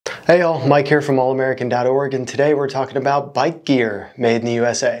Hey y'all, Mike here from allamerican.org, and today we're talking about bike gear made in the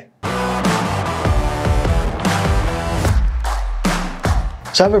USA.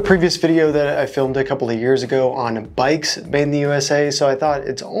 So I have a previous video that I filmed a couple of years ago on bikes made in the USA, so I thought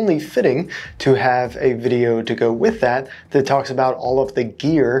it's only fitting to have a video to go with that talks about all of the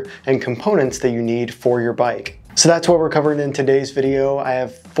gear and components that you need for your bike. So that's what we're covering in today's video. I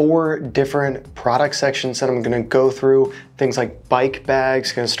have 4 different product sections that I'm going to go through. Things like bike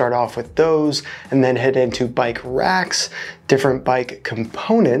bags, going to start off with those, and then head into bike racks, different bike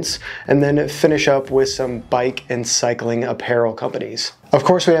components, and then finish up with some bike and cycling apparel companies. Of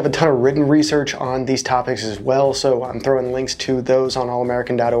course, we have a ton of written research on these topics as well, so I'm throwing links to those on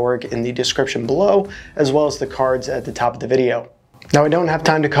allamerican.org in the description below, as well as the cards at the top of the video. Now, I don't have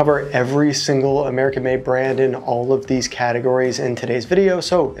time to cover every single American-made brand in all of these categories in today's video,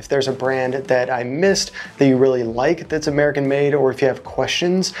 so if there's a brand that I missed that you really like that's American-made, or if you have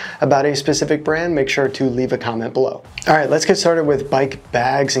questions about a specific brand, make sure to leave a comment below. All right, let's get started with bike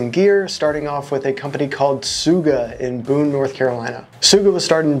bags and gear, starting off with a company called Suga in Boone, North Carolina. Suga was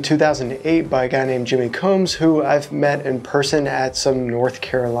started in 2008 by a guy named Jimmy Combs, who I've met in person at some North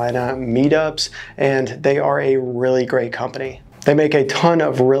Carolina meetups, and they are a really great company. They make a ton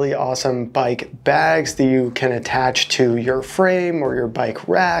of really awesome bike bags that you can attach to your frame or your bike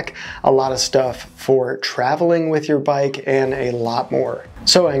rack, a lot of stuff for traveling with your bike, and a lot more.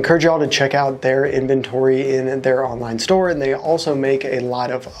 So I encourage y'all to check out their inventory in their online store, and they also make a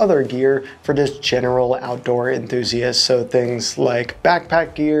lot of other gear for just general outdoor enthusiasts. So things like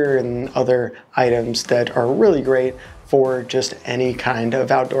backpack gear and other items that are really great for just any kind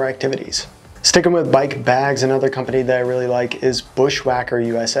of outdoor activities. Sticking with bike bags, another company that I really like is Bushwhacker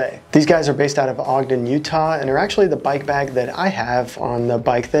USA. These guys are based out of Ogden, Utah, and are actually the bike bag that I have on the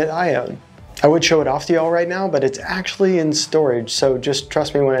bike that I own. I would show it off to y'all right now, but it's actually in storage, so just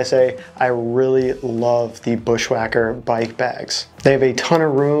trust me when I say I really love the Bushwhacker bike bags. They have a ton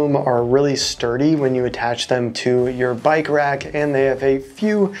of room, are really sturdy when you attach them to your bike rack, and they have a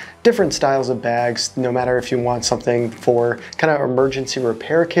few different styles of bags, no matter if you want something for kind of emergency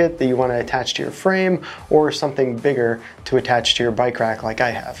repair kit that you want to attach to your frame, or something bigger to attach to your bike rack like I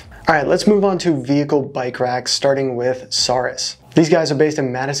have. All right, let's move on to vehicle bike racks, starting with Saurus. These guys are based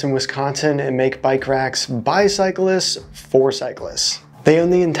in Madison, Wisconsin, and make bike racks by cyclists for cyclists. They own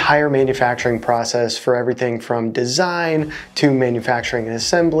the entire manufacturing process for everything from design to manufacturing and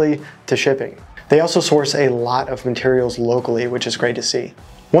assembly to shipping. They also source a lot of materials locally, which is great to see.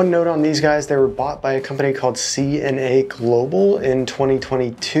 One note on these guys, they were bought by a company called C&A Global in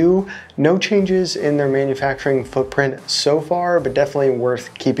 2022. No changes in their manufacturing footprint so far, but definitely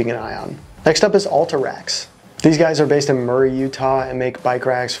worth keeping an eye on. Next up is Alta Racks. These guys are based in Murray, Utah, and make bike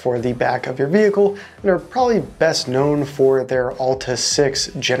racks for the back of your vehicle, and are probably best known for their Alta 6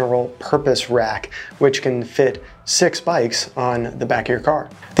 general purpose rack, which can fit 6 bikes on the back of your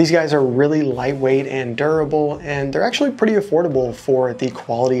car. These guys are really lightweight and durable, and they're actually pretty affordable for the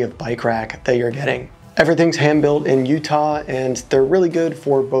quality of bike rack that you're getting. Everything's hand-built in Utah, and they're really good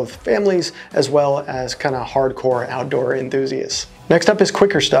for both families as well as kind of hardcore outdoor enthusiasts. Next up is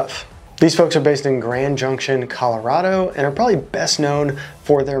Quicker Stuff. These folks are based in Grand Junction, Colorado, and are probably best known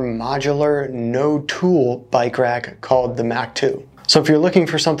for their modular no-tool bike rack called the Mac 2. So if you're looking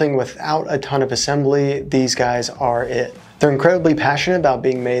for something without a ton of assembly, these guys are it. They're incredibly passionate about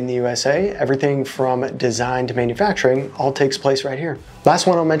being made in the USA. Everything from design to manufacturing all takes place right here. Last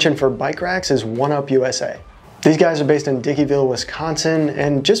one I'll mention for bike racks is One Up USA. These guys are based in Dickeyville, Wisconsin,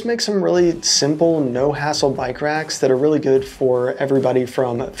 and just make some really simple, no-hassle bike racks that are really good for everybody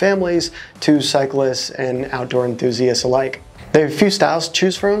from families to cyclists and outdoor enthusiasts alike. They have a few styles to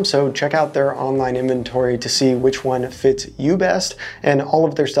choose from, so check out their online inventory to see which one fits you best, and all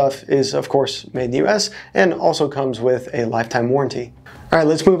of their stuff is, of course, made in the US and also comes with a lifetime warranty. All right,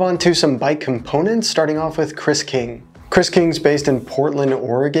 let's move on to some bike components, starting off with Chris King. Chris King's based in Portland,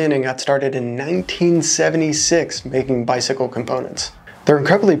 Oregon, and got started in 1976 making bicycle components. They're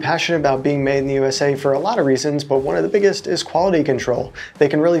incredibly passionate about being made in the USA for a lot of reasons, but one of the biggest is quality control. They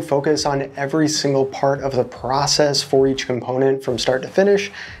can really focus on every single part of the process for each component from start to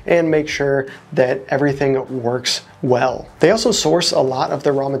finish and make sure that everything works well. They also source a lot of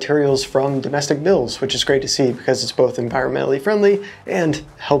their raw materials from domestic mills, which is great to see because it's both environmentally friendly and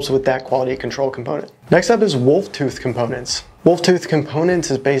helps with that quality control component. Next up is Wolf Tooth Components. Wolf Tooth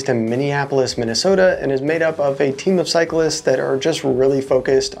Components is based in Minneapolis, Minnesota, and is made up of a team of cyclists that are just really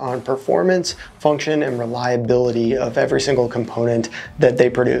focused on performance, function, and reliability of every single component that they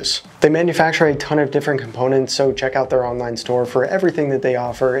produce. They manufacture a ton of different components, so check out their online store for everything that they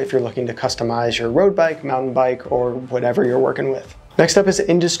offer if you're looking to customize your road bike, mountain bike, or whatever you're working with. Next up is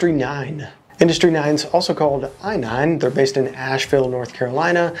Industry 9. Industry 9's also called i9. They're based in Asheville, North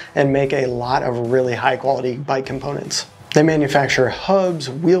Carolina, and make a lot of really high quality bike components. They manufacture hubs,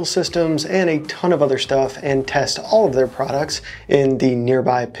 wheel systems, and a ton of other stuff, and test all of their products in the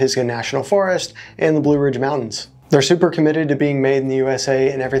nearby Pisgah National Forest and the Blue Ridge Mountains. They're super committed to being made in the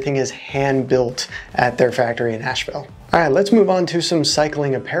USA, and everything is hand built at their factory in Asheville. All right, let's move on to some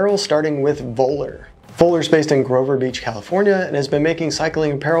cycling apparel, starting with Voller. Voller's based in Grover Beach, California, and has been making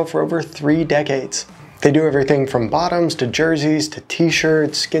cycling apparel for over 3 decades. They do everything from bottoms to jerseys to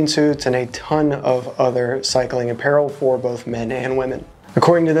t-shirts, skin suits, and a ton of other cycling apparel for both men and women.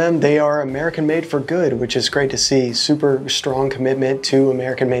 According to them, they are American made for good, which is great to see. Super strong commitment to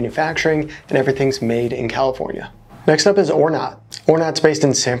American manufacturing, and everything's made in California. Next up is Ornat. Ornat's based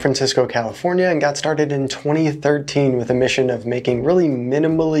in San Francisco, California, and got started in 2013 with a mission of making really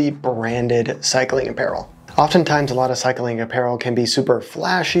minimally branded cycling apparel. Oftentimes, a lot of cycling apparel can be super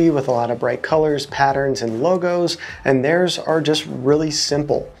flashy with a lot of bright colors, patterns, and logos, and theirs are just really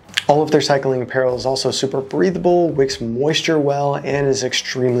simple. All of their cycling apparel is also super breathable, wicks moisture well, and is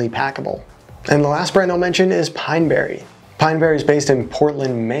extremely packable. And the last brand I'll mention is Pineberry. Pineberry is based in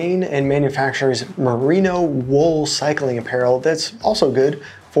Portland, Maine, and manufactures merino wool cycling apparel that's also good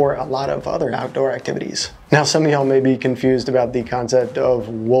for a lot of other outdoor activities. Now, some of y'all may be confused about the concept of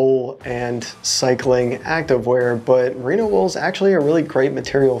wool and cycling activewear, but merino wool is actually a really great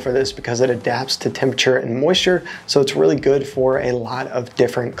material for this because it adapts to temperature and moisture, so it's really good for a lot of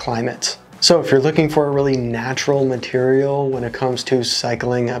different climates. So if you're looking for a really natural material when it comes to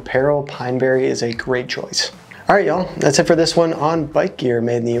cycling apparel, Pineberry is a great choice. All right, y'all, that's it for this one on bike gear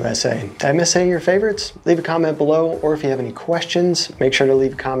made in the USA. Did I miss any of your favorites? Leave a comment below, or if you have any questions, make sure to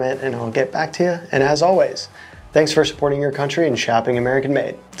leave a comment and I'll get back to you. And as always, thanks for supporting your country and shopping American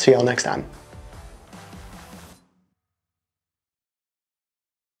made. See y'all next time.